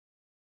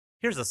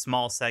Here's a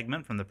small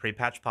segment from the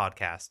Pre-Patch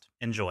Podcast.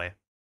 Enjoy.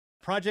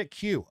 Project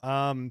Q.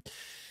 Talking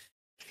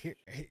This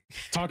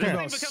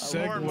about thing becomes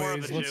more and more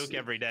of a segues, joke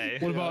every day.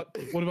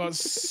 what about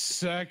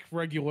sec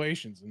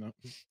regulations?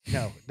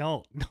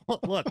 No.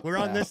 Look, we're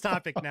on this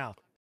topic now.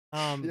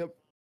 Yep.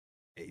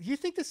 Do you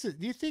think this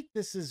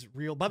is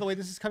real? By the way,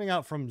 this is coming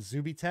out from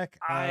Zubitech.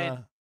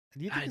 Do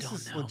you think this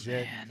is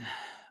legit? Man.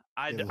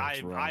 It looks I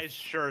rough.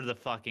 sure the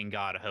fucking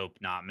God hope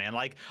not, man.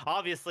 Like,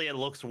 obviously it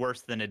looks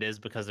worse than it is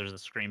because there's a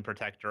screen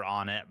protector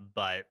on it,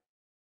 but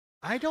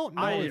I don't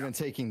know. Not if- even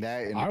taking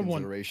that into I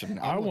consideration.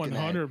 I I'm looking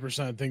at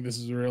 100% think this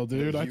is real,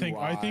 dude. I think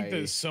that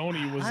UI.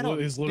 Sony I don't-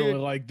 is literally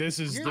dude, like, this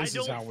is I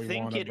don't how we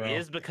think want it it, bro.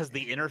 is because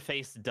the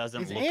interface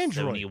doesn't It's look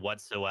Android. Sony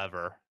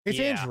whatsoever. It's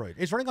Yeah. Android.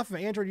 It's running off of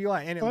Android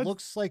UI, and it But-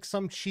 looks like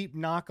some cheap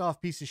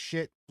knockoff piece of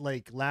shit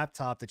like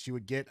laptop that you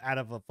would get out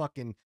of a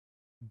fucking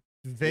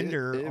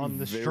vendor it on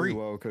the very street.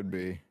 well could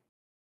be.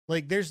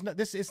 Like, there's no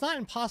this. It's not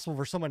impossible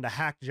for someone to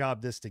hack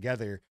job this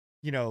together.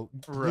 You know,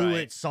 glue Right.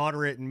 it,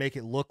 solder it, and make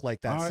it look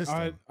like that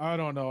system. I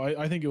don't know.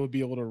 I think it would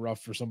be a little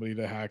rough for somebody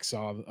to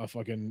hacksaw a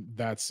fucking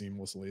that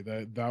seamlessly.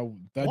 That does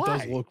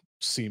Why? look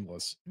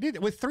seamless. Dude,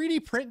 with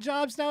 3D print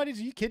jobs nowadays,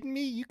 are you kidding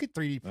me? You could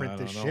 3D print I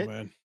this don't know, shit.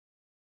 man.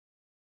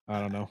 I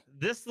don't know.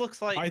 This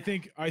looks like I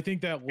think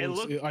that it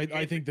looks. looks.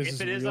 I think this if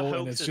is it is real, a and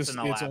hoax, it's it's just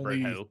an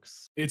elaborate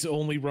hoax. it's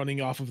only running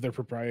off of their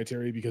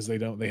proprietary because they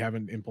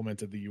haven't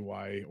implemented the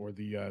UI or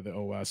the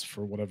OS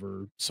for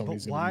whatever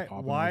Sony's But going to be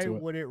popping why into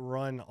it. would it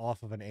run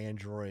off of an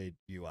Android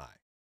UI?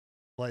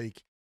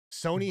 Like,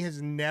 Sony has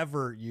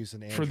never used an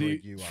for Android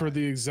the UI. for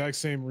the exact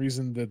same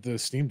reason that the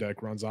Steam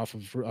Deck runs off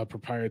of a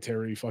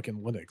proprietary fucking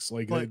Linux.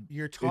 Like, But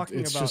you're talking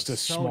it's about just a Sony.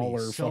 smaller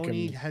Sony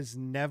fucking. has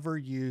never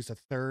used a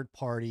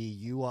third-party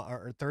UI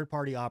or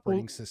third-party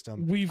operating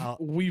system.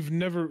 We've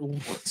never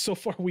so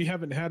far we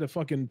haven't had a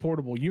fucking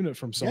portable unit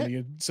from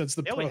Sony since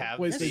the Yeah, we have.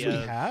 Yes,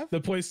 PlayStation we have.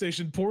 the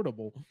PlayStation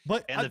Portable,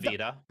 But And the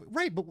Vita.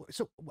 right? But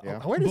so Yeah.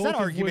 where does that Both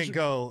of argument which-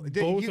 go?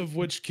 both of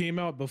which came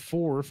out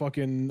before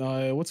fucking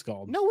what's it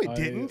called? No, it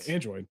didn't.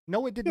 Android.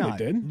 No, it did Yeah, it not.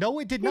 did. No,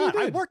 it did Yeah, it not.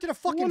 I did. worked at a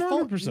fucking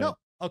phone. 100%. No,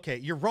 okay,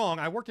 you're wrong.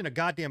 I worked in a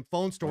goddamn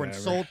phone store and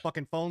Whatever. sold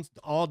fucking phones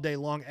all day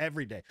long,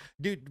 every day.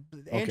 Dude,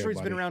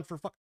 Android's been buddy. around for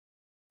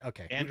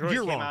Okay, Android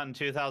you're came wrong. out in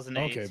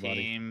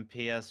 2018.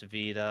 PS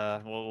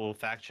Vita. We'll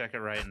fact check it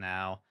right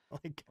now.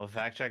 Like, We'll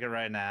fact check it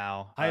right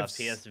now. I've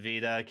PS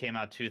Vita came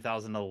out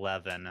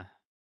 2011.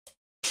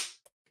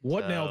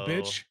 What now, So-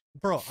 bitch?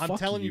 bro, I'm Fuck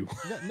telling you,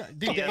 you. no, dude,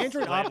 the Yes,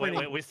 Android operating.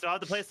 wait, we still have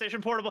the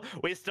PlayStation Portable.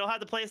 We still have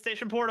the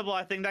PlayStation Portable.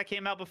 I think that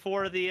came out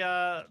before the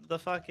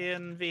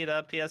fucking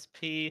Vita.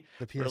 PSP.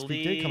 The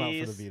PSP did come out for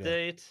the release Vita.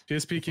 Date.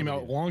 PSP came the out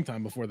a Vita. long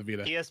time before the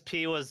Vita.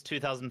 PSP was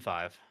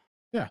 2005.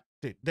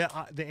 Dude,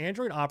 the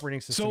Android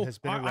operating system So has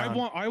been I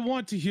around. I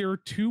want to hear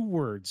two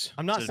words.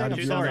 I'm not So saying out I'm of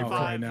your sorry. mouth For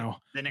right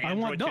now. Then I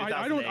want Android no. I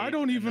 2008,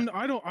 don't and even. then-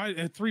 I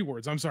don't. 3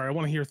 words. I'm sorry. I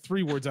want to hear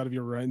 3 words out of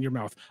your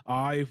mouth.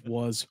 I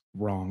was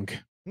wrong.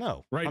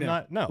 No, Right I'm now.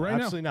 not. No, Right now.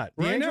 absolutely not.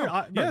 The Right Android,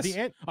 now. no, Yes.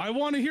 the, I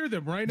want to hear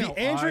them right now. the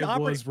Android I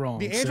was operating wrong.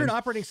 the Android Sin.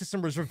 operating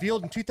system was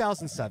revealed in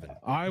 2007.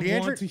 I the want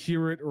Android- to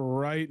hear it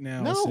right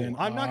now. No, Sin.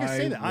 I'm not gonna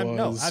say that. I'm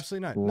no, was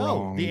absolutely not.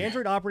 wrong. No, the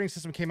Android operating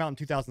system came out in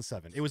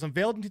 2007. It was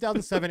unveiled in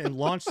 2007 and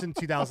launched in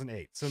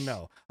 2008. So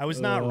no, I was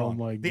not Oh wrong.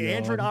 my The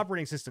Android God.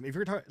 operating system, if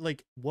you're talking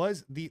like,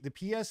 was the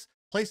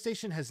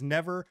PlayStation has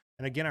never,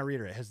 and again I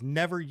reiterate, has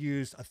never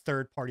used a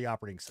third party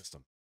operating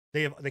system.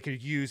 They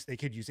could use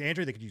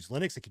Android, they could use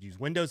Linux, they could use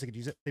Windows, they could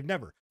use it.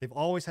 They've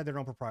always had their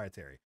own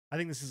proprietary. I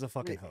think this is a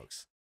fucking Wait.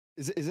 hoax.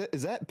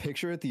 Is that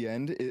picture at the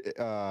end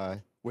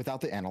without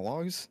the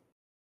analogs?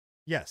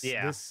 Yes.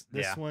 Yeah, This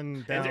yeah. one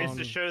It's down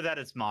to show that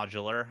it's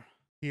modular.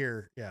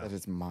 here. Yeah. That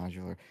it's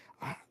modular.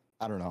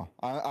 I don't know.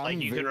 I'm Like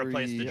you could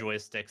replace the very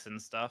joysticks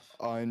and stuff.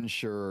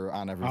 unsure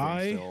on everything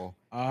I- still.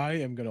 I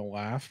am gonna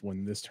laugh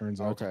when this turns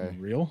out to Okay. be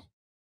real.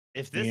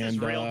 If this is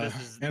And, real, uh, this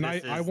is. and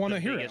this I is want to the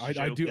hear it. biggest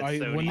I joke do. that I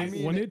when Sony's-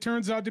 it when it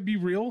turns out to be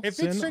real. If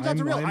Sin, it turns out to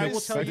I'm- real, I'm I will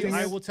tell you. expecting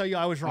I it. will tell you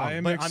I was wrong. I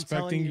am but I'm telling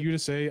expecting you to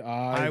say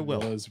I will.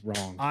 was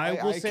wrong. I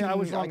will say I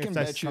was wrong. I can if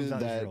that bet you comes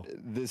out as that real.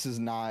 this is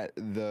not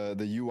the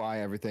UI,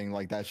 everything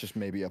like that's just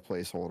maybe a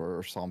placeholder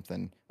or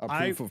something, a I-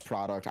 proof of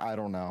product. I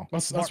don't know.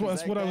 That's Mark,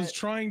 what I was that-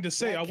 trying to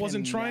say. that I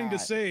wasn't trying to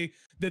cannot- say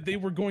that they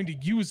were going to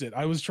use it.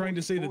 I was trying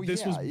to say that Well,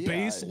 this was yeah,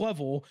 base yeah.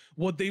 level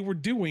what they were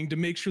doing to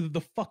make sure that the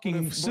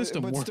fucking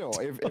system but worked. still,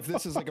 if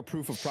this is like a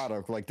proof of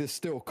product, like this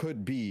still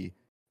could be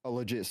a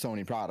legit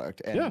Sony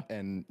product. And, Yeah.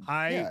 and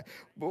I- yeah,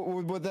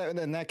 but that,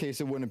 in that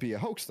case, it wouldn't be a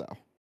hoax though.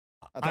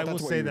 I thought will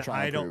that's what say you were that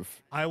trying I to don't.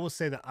 prove. I will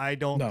say that I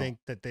don't No. think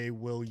that they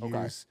will use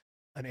Okay.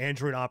 an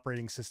Android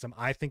operating system.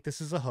 I think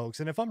this is a hoax,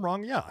 and if I'm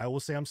wrong, yeah, I will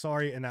say I'm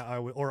sorry, and I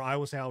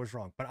will say I was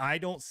wrong. But I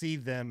don't see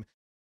them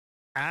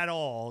at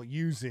all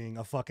using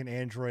a fucking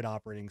Android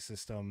operating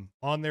system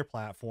on their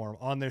platform,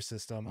 on their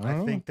system. I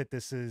Oh. think that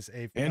this is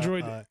a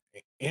Android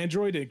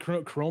Android and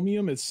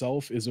Chromium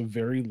itself is a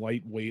very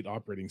lightweight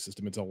operating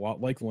system. It's a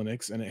lot like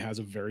Linux, and it has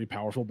a very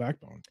powerful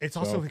backbone. It's So-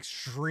 also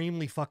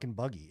extremely fucking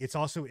buggy. It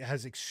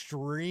has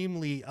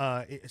extremely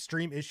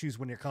extreme issues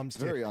when it comes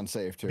It's to very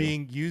unsafe too.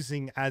 being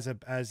using as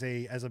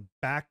a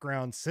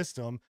background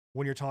system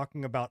when you're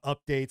talking about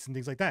updates and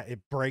things like that. It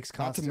breaks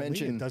Not to constantly.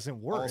 mention, it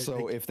doesn't work.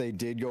 Also, if they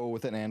did go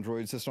with an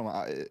Android system,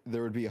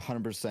 there would be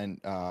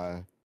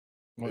 100%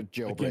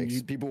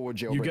 jailbreaks. People would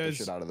jailbreak the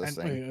shit out of this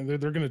thing. They're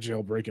going to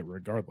jailbreak it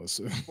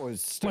regardless. Well,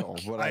 still,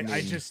 but I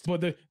mean,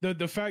 but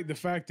the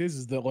fact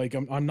is that like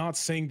I'm not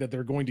saying that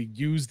they're going to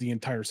use the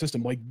entire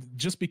system. Like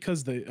just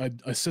because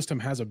a system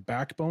has a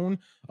backbone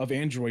of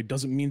Android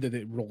doesn't mean that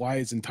it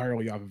relies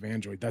entirely off of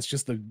Android. That's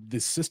just the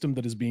system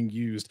that is being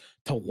used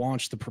to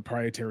launch the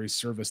proprietary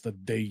service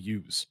that they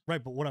use.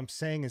 Right, but what I'm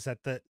saying is that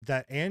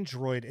that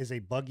Android is a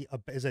buggy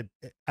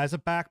as a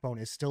backbone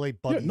is still a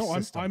buggy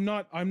system. I'm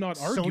not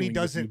arguing. Sony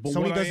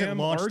doesn't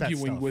launch that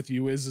stuff. With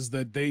you is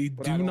that they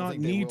do not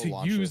need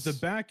to use the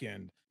back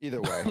end. Either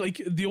way,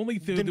 like the only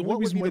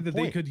reason why that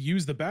they could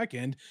use the back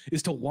end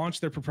is to launch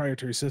their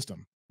proprietary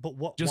system. But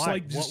what? Just why?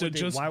 like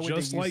Why would they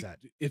use that?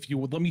 If you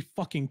would let me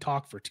fucking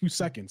talk for 2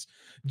 seconds,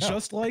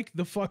 just like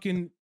the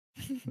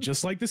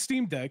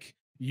Steam Deck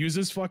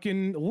uses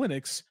fucking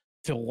Linux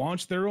to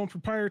launch their own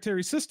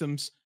proprietary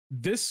systems,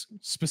 this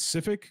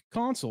specific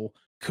console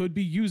could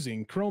be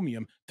using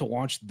Chromium to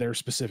launch their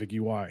specific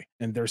UI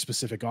and their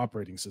specific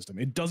operating system.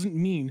 It doesn't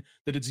mean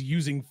that it's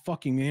using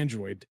fucking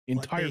Android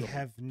entirely. But they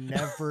have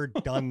never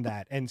done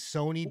that, and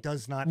Sony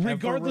does not.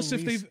 Regardless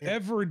if they've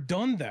ever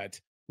done that,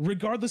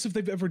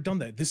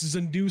 this is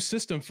a new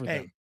system for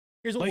them.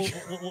 Here's what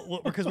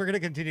because we're going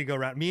to continue to go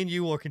around. Me and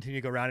you will continue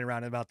to go round and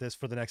round about this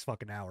for the next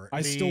fucking hour.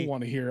 I still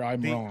want to hear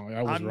I'm wrong.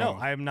 I was wrong. No,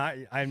 I'm not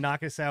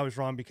going to say I was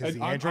wrong because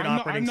the Android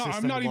operating system.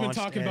 I'm not even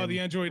talking about the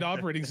Android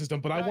operating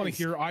system, but I want to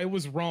hear I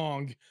was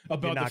wrong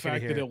about the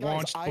fact that it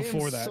launched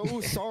before that. I'm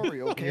so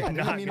sorry. Okay, I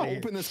didn't mean to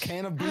open this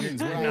can of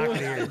beans. We're not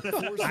going to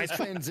force this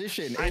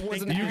transition. It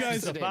wasn't. You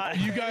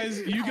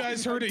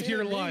guys heard it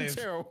here live.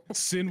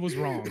 Sin was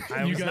wrong.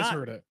 You guys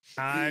heard it.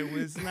 I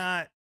was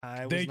not.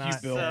 Thank you,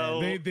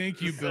 Bill.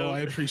 Thank you, Bill.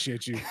 I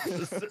appreciate you.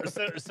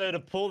 So to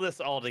pull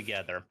this all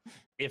together,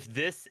 if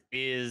this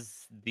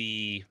is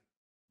the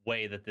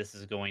way that this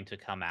is going to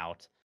come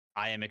out,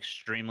 I am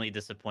extremely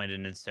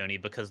disappointed in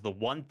Sony, because the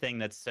one thing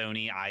that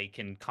Sony, I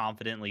can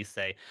confidently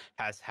say,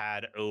 has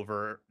had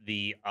over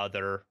the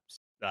other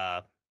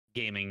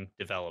gaming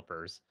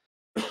developers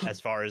as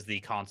far as the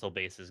console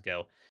bases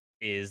go,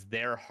 is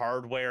their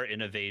hardware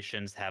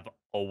innovations have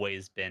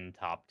always been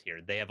top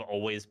tier. They have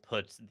always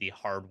put the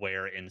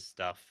hardware and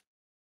stuff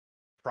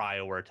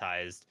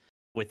prioritized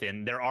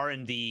within their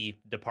R&D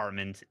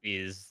department.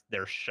 Is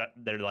their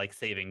like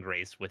saving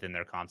grace within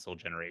their console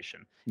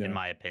generation, in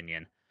my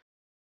opinion.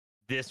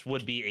 This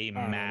would be a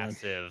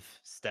massive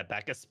step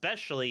back,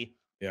 especially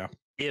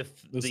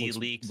if the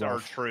leaks are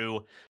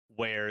true,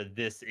 where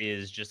this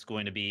is just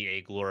going to be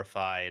a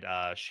glorified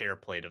share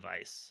play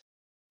device.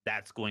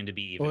 That's going to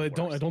be even worse.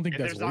 I don't think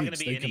that's leaks.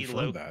 They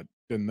confirmed that,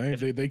 didn't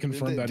they? They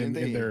confirmed that in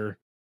their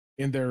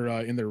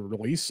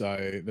release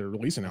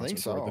announcement.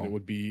 So. That it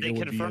would be. They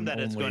confirmed that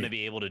it's going to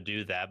be able to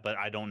do that, but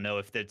I don't know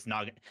if it's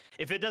not.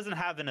 If it doesn't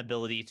have an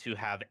ability to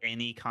have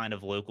any kind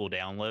of local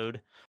download,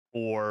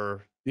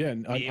 or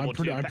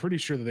I'm pretty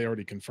sure that they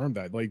already confirmed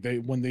that. Like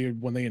when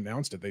they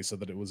announced it, they said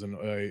that it was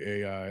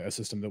a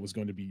system that was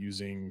going to be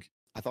using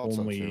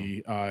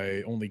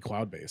only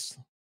cloud based.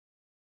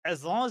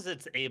 As long as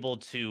it's able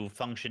to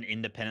function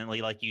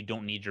independently, like you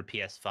don't need your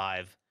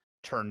PS5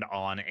 turned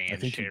on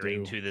and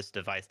sharing to this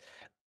device.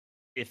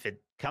 If it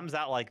comes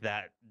out like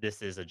that,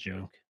 this is a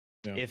joke.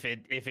 Yeah. If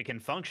it can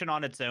function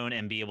on its own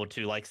and be able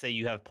to, like, say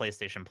you have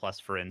PlayStation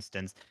Plus, for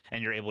instance,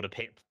 and you're able to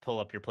pull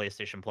up your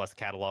PlayStation Plus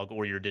catalog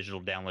or your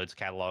digital downloads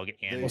catalog,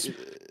 and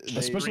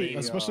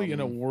especially in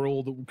a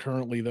world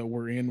currently that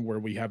we're in, where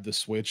we have the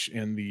Switch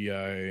and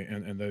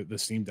the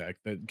Steam Deck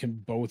that can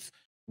both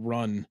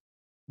run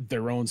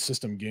their own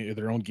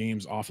their own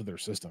games off of their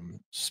system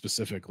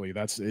specifically.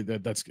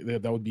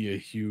 That would be a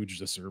huge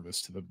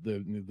disservice to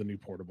the new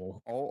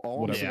portable.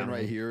 All I'm seeing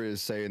right here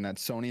is saying that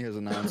Sony has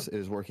announced it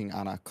is working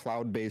on a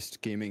cloud-based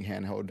gaming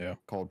handheld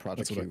called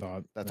Project Q. That's what I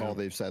thought. That's all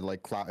they've said.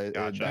 Like cloud.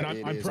 Gotcha.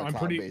 I'm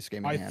cloud-based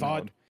gaming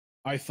handheld.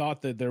 I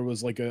thought that there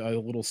was like a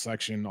little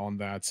section on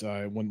that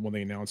when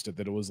they announced it,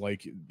 that it was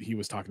like he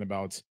was talking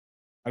about.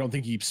 I don't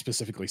think he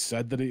specifically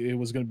said that it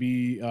was going to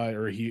be,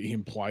 or he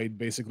implied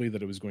basically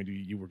that it was going to.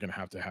 You were going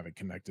to have it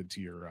connected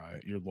to your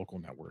local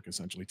network,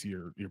 essentially to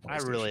your PlayStation. I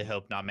really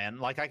hope not, man.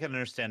 Like, I can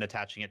understand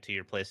attaching it to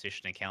your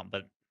PlayStation account,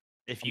 but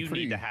if you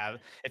need to have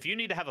a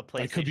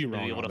PlayStation to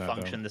be able to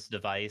function this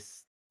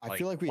device, I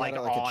feel like we had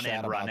a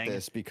chat about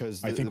this,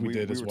 because I think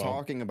we were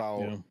talking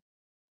about.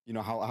 You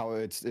know how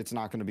it's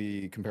not going to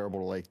be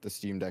comparable to like the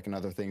Steam Deck and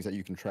other things that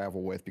you can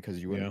travel with,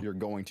 because you're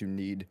going to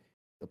need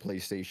the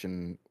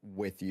PlayStation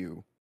with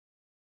you.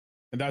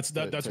 And that's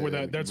where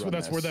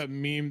that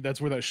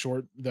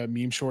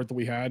meme short that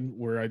we had,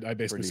 where I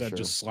basically said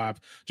just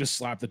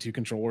slap the two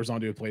controllers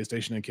onto a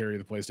PlayStation and carry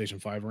the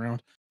PlayStation 5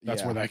 around.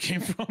 That's where that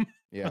came from.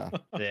 Yeah.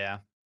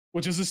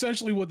 Which is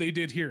essentially what they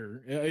did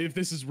here. If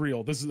this is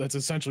real, that's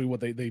essentially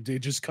what they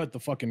did. Just cut the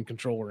fucking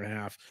controller in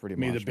half,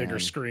 made a bigger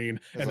screen,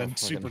 and then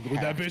super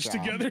glued that bitch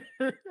together.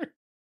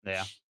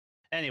 Yeah.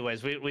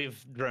 Anyways,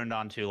 we've droned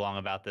on too long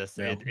about this.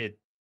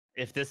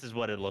 if this is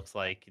what it looks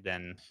like,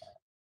 then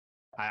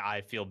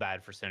I feel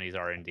bad for Sony's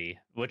R&D,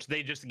 which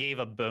they just gave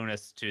a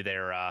bonus to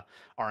their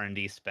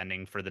R&D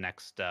spending for the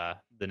next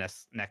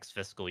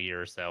fiscal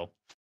year. So,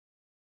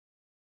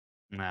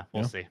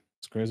 we'll see.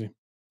 It's crazy.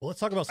 Well, let's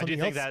talk about I do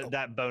something think else.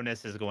 that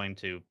bonus is going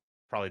to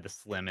probably the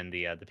Slim and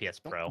the PS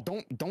Pro.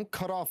 Don't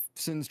cut off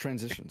Sin's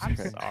transitions. I'm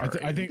Okay. sorry.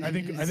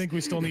 I think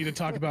we still need to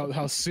talk about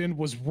how Sin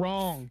was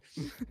wrong.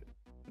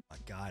 My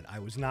God, I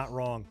was not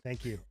wrong.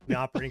 Thank you. The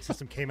operating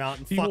system came out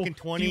in He will- fucking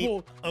he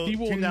will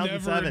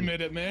 2007. never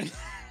admit it, man.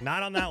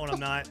 Not on that one. I'm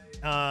not.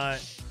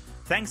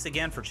 Thanks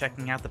again for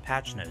checking out the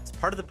Patch Notes,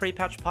 part of the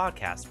Pre-Patch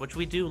Podcast, which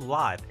we do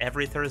live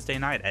every Thursday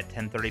night at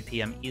 10:30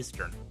 p.m.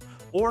 Eastern.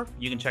 Or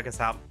you can check us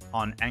out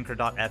on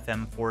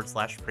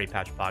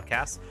anchor.fm/Pre-Patch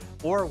Podcast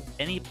or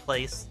any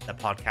place that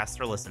podcasts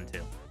are listened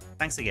to.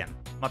 Thanks again.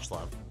 Much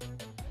love.